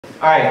All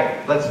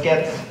right, let's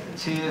get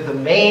to the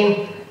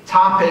main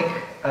topic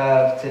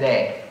of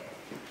today.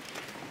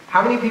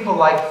 How many people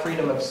like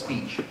freedom of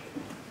speech?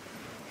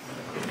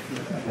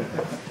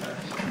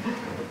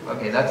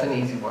 Okay, that's an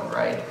easy one,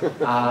 right?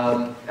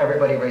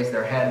 Everybody raised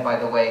their hand, by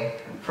the way,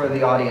 for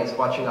the audience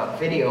watching on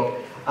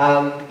video.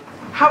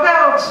 How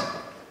about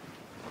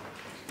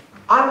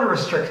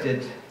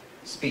unrestricted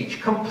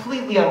speech?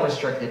 Completely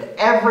unrestricted.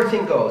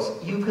 Everything goes.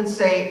 You can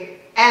say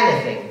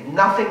anything.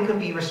 Nothing can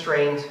be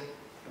restrained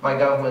by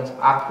government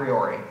a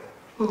priori.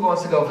 Who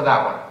wants to go for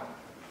that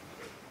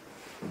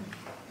one?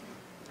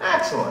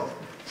 Excellent.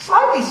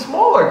 Slightly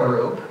smaller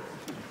group,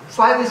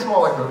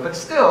 but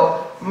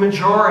still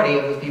majority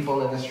of the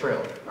people in this room.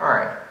 All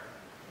right.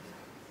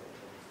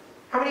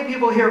 How many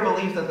people here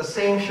believe that the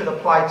same should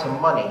apply to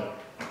money,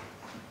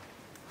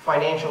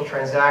 financial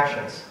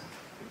transactions?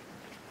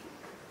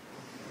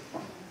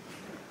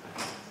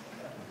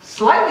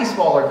 Slightly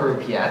smaller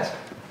group yet,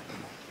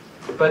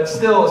 but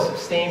still a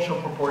substantial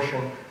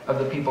proportion of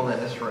the people in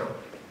this room.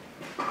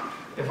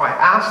 If I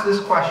ask this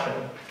question,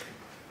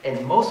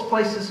 in most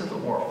places in the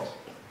world,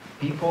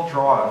 people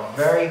draw a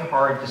very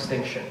hard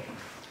distinction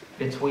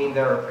between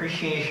their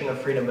appreciation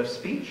of freedom of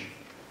speech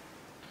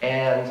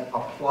and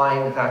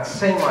applying that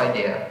same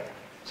idea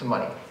to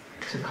money,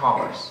 to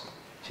commerce,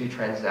 to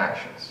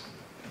transactions.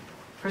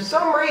 For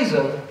some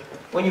reason,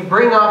 when you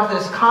bring up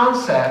this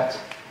concept,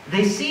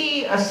 they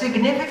see a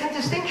significant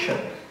distinction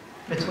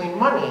between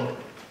money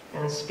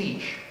and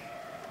speech.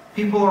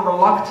 People are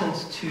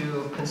reluctant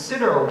to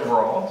consider a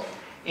world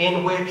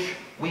in which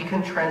we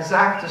can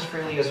transact as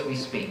freely as we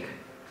speak.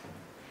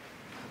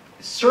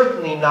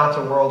 Certainly not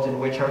a world in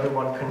which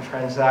everyone can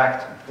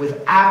transact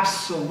with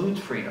absolute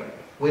freedom,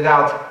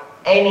 without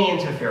any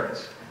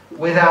interference,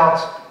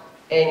 without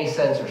any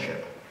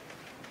censorship.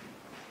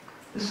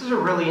 This is a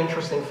really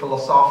interesting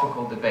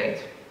philosophical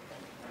debate.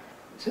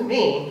 To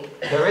me,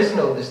 there is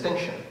no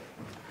distinction.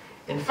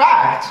 In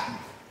fact,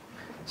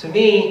 to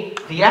me,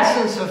 the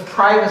essence of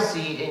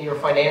privacy in your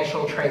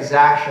financial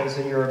transactions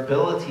and your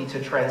ability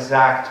to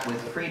transact with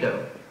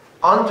freedom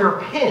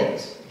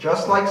underpins,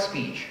 just like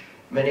speech,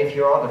 many of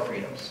your other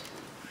freedoms.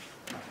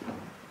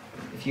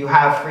 If you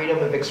have freedom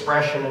of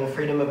expression and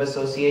freedom of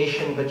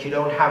association, but you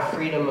don't have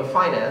freedom of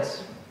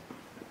finance,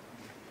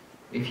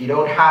 if you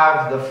don't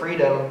have the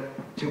freedom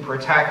to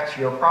protect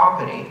your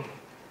property,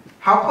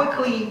 how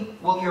quickly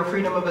will your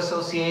freedom of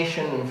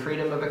association and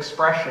freedom of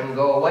expression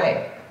go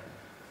away?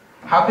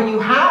 How can you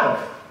have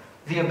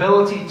the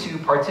ability to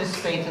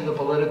participate in the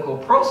political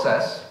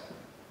process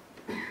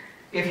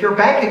if your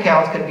bank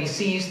account can be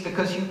seized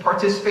because you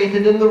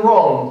participated in the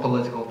wrong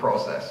political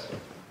process,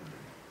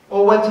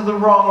 or went to the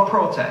wrong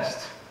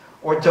protest,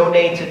 or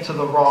donated to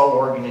the wrong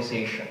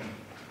organization?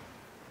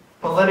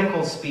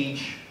 Political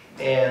speech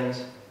and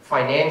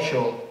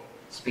financial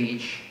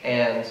speech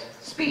and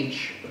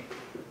speech,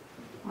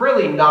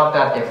 really not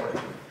that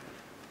different.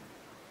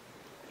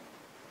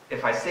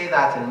 If I say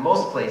that in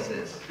most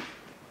places,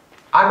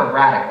 I'm a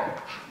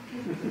radical.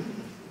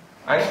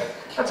 Right?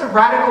 That's a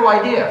radical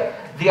idea.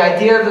 The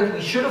idea that we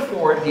should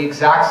afford the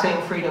exact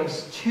same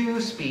freedoms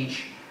to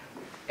speech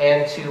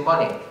and to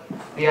money.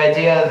 The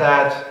idea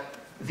that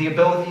the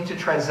ability to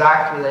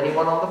transact with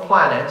anyone on the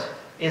planet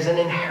is an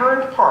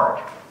inherent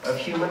part of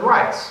human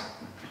rights.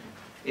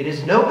 It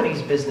is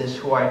nobody's business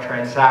who I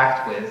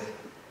transact with.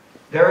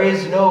 There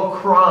is no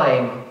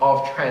crime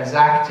of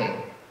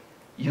transacting.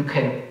 You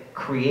can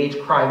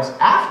create crimes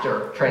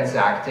after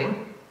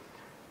transacting,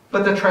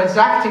 but the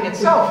transacting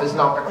itself is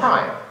not the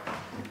crime.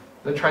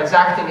 The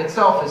transacting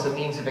itself is a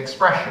means of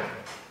expression.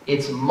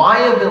 It's my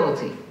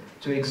ability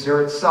to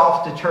exert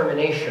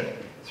self-determination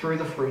through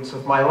the fruits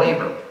of my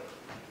labor.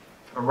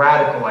 A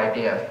radical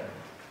idea.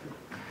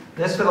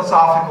 This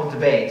philosophical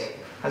debate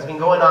has been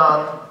going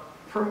on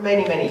for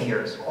many, many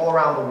years, all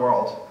around the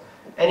world.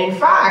 And in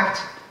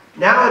fact,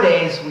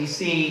 nowadays we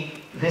see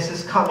this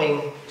is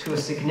coming to a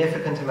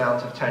significant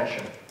amount of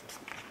tension.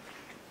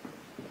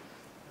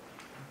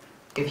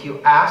 If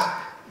you ask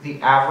the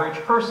average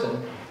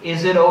person,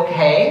 is it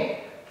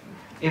okay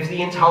if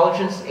the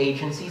intelligence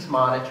agencies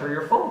monitor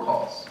your phone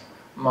calls,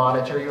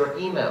 monitor your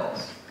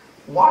emails,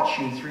 watch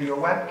you through your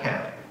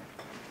webcam?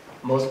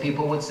 Most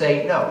people would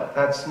say, no,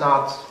 that's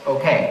not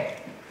okay.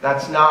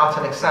 That's not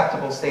an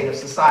acceptable state of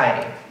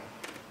society.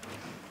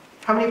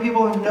 How many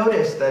people have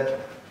noticed that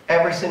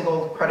every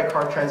single credit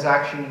card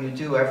transaction you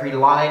do, every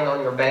line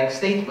on your bank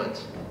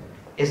statement,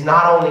 is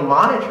not only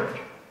monitored,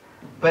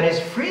 but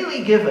is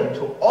freely given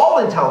to all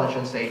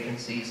intelligence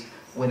agencies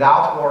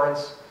without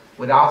warrants,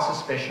 without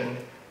suspicion,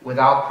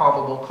 without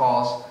probable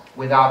cause,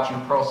 without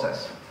due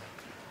process?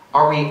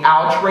 Are we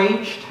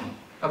outraged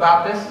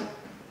about this?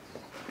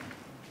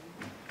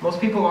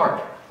 Most people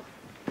aren't.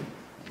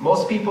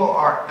 Most people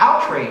are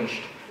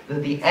outraged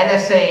that the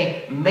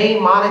NSA may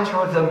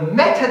monitor the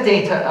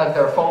metadata of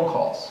their phone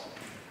calls,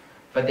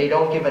 but they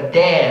don't give a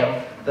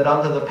damn that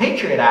under the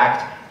Patriot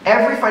Act,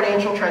 every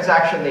financial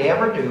transaction they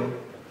ever do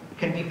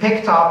can be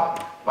picked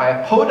up by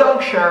a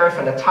podunk sheriff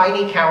in a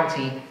tiny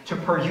county to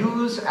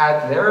peruse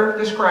at their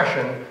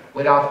discretion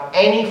without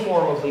any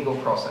form of legal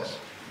process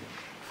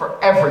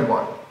for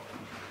everyone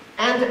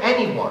and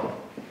anyone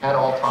at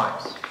all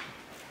times.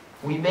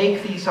 We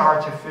make these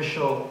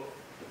artificial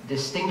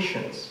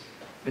distinctions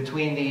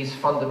between these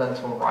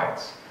fundamental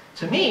rights.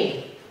 To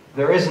me,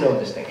 there is no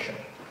distinction.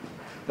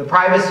 The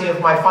privacy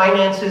of my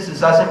finances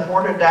is as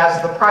important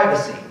as the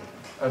privacy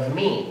of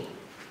me.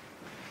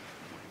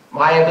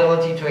 My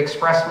ability to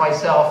express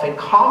myself in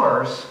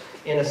commerce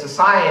in a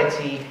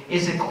society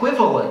is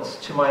equivalent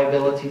to my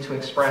ability to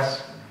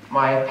express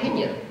my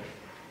opinion.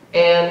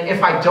 And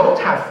if I don't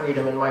have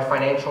freedom in my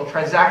financial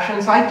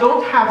transactions, I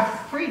don't have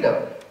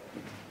freedom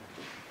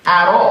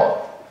at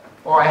all.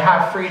 Or I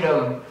have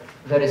freedom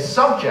that is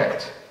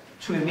subject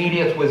to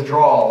immediate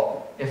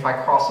withdrawal if I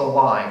cross a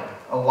line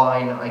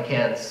I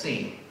can't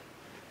see.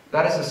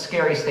 That is a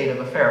scary state of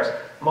affairs.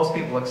 Most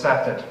people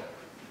accept it.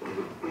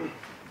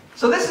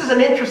 So this is an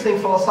interesting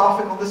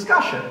philosophical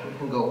discussion. We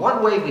can go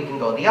one way, we can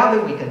go the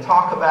other, we can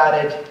talk about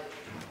it.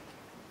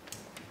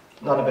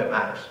 None of it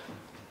matters.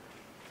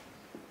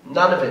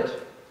 None of it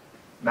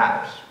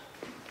matters.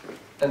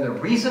 And the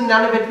reason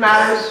none of it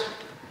matters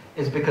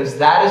is because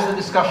that is the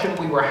discussion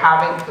we were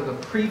having for the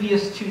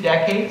previous 2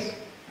 decades.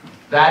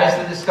 That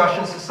is the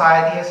discussion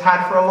society has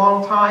had for a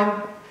long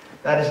time.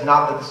 That is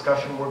not the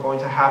discussion we're going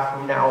to have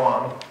from now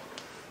on.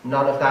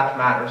 None of that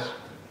matters.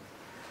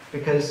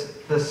 Because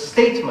the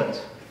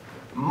statement,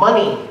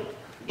 money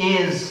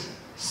is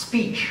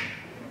speech,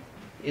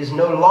 is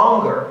no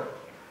longer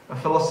a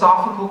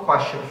philosophical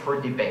question for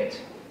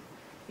debate.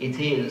 It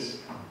is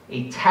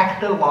a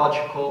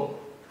technological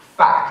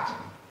fact.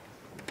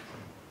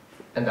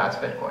 And that's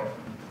Bitcoin.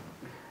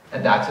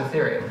 And that's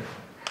Ethereum.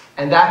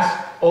 And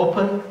that's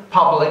open,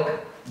 public,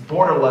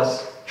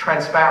 borderless,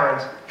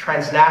 transparent,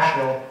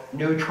 transnational,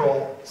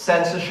 neutral,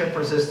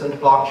 censorship-resistant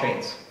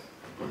blockchains.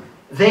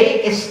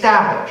 They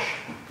establish,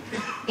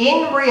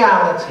 in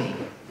reality,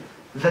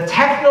 the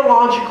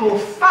technological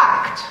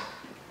fact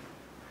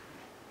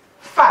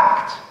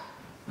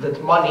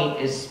that money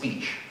is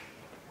speech.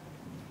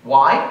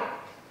 Why?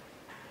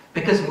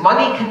 Because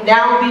money can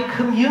now be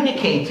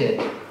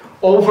communicated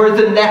over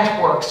the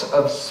networks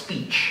of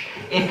speech.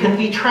 It can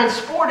be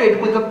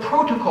transported with the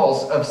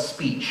protocols of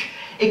speech.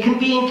 It can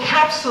be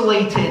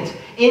encapsulated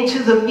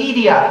into the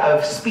media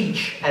of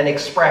speech and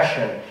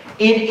expression.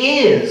 It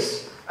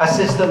is a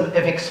system of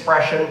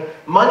expression.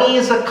 Money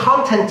is a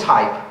content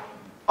type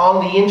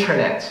on the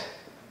internet.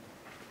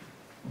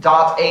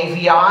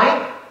 .avi,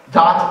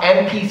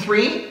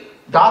 .mp3,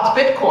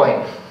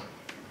 .bitcoin.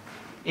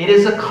 It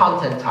is a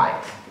content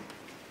type.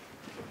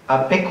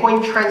 A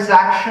Bitcoin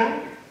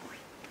transaction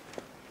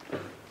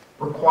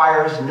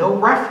requires no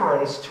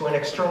reference to an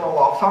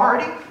external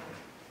authority.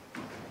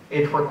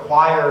 It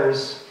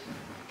requires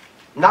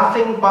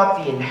nothing but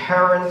the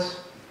inherent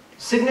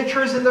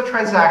signatures in the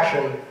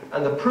transaction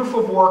and the proof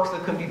of work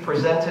that can be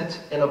presented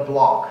in a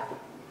block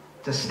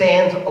to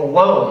stand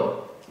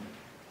alone.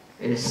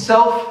 It is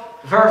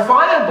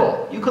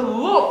self-verifiable. You can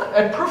look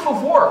at proof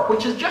of work,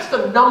 which is just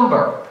a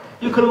number.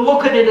 You can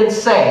look at it and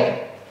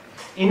say,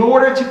 in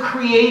order to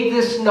create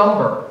this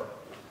number,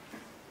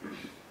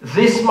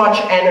 this much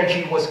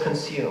energy was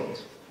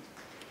consumed.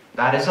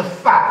 That is a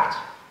fact.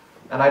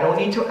 And I don't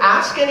need to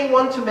ask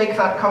anyone to make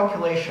that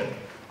calculation.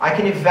 I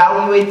can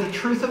evaluate the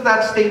truth of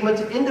that statement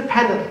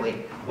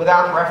independently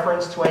without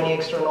reference to any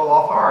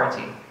external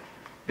authority.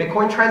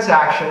 Bitcoin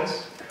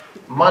transactions,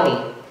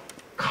 money,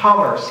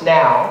 commerce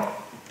now,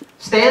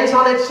 stands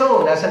on its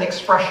own as an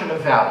expression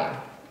of value.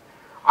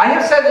 I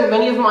have said in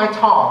many of my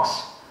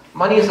talks,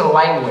 money is a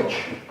language.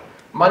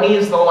 Money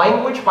is the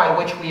language by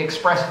which we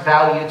express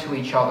value to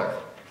each other.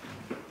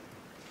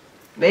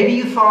 Maybe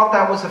you thought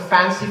that was a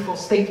fanciful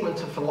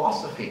statement of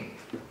philosophy.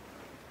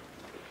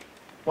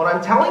 What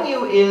I'm telling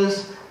you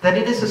is that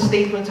it is a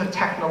statement of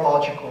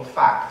technological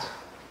fact.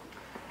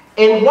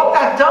 And what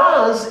that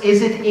does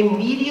is it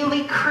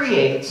immediately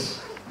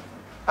creates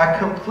a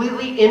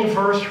completely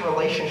inverse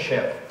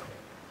relationship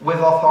with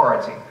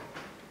authority.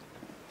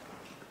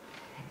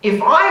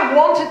 If I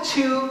wanted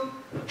to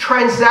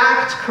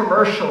transact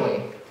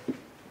commercially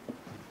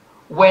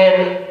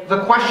when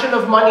the question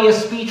of money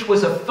as speech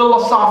was a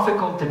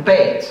philosophical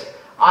debate,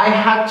 I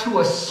had to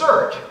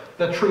assert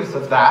the truth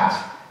of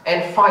that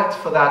and fight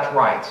for that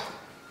right.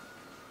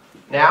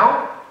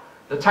 Now,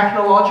 the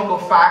technological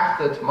fact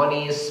that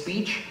money is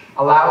speech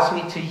allows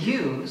me to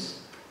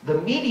use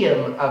the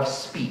medium of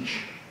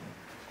speech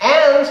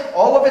and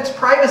all of its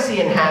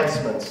privacy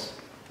enhancements,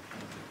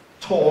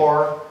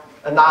 Tor,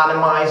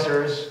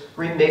 anonymizers,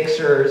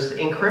 remixers,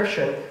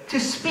 encryption, to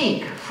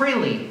speak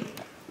freely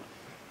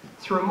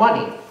through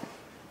money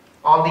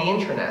on the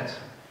internet.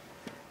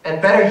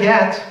 And better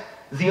yet,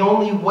 the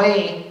only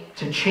way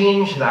to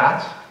change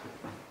that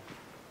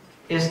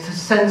is to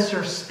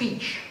censor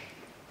speech.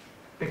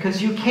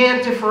 Because you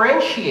can't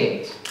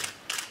differentiate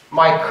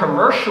my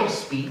commercial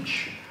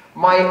speech,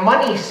 my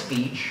money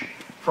speech,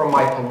 from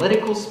my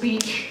political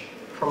speech,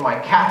 from my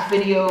cat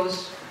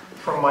videos,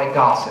 from my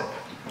gossip.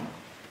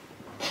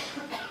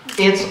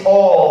 It's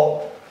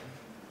all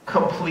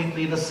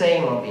completely the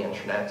same on the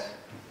internet.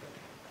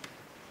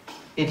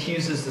 It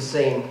uses the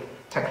same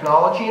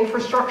technology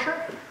infrastructure,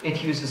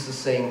 it uses the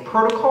same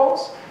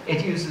protocols,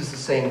 it uses the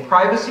same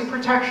privacy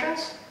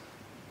protections,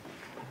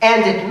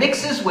 and it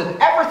mixes with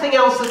everything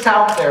else that's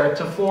out there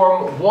to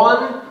form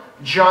one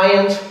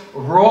giant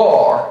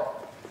roar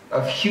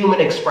of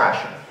human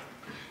expression.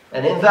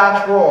 And in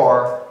that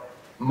roar,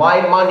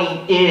 my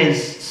money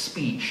is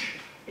speech.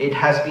 It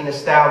has been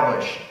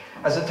established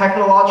as a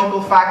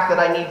technological fact that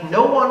I need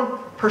no one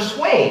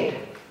persuade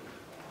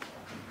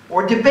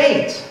or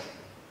debate.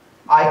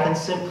 I can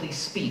simply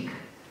speak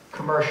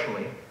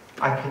commercially.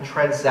 I can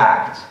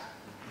transact.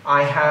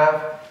 I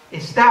have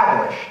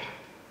established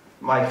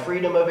my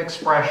freedom of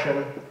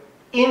expression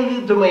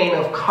in the domain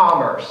of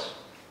commerce,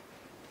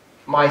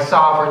 my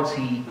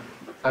sovereignty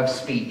of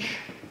speech,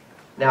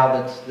 now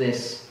that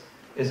this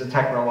is a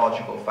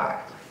technological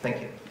fact.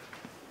 Thank you.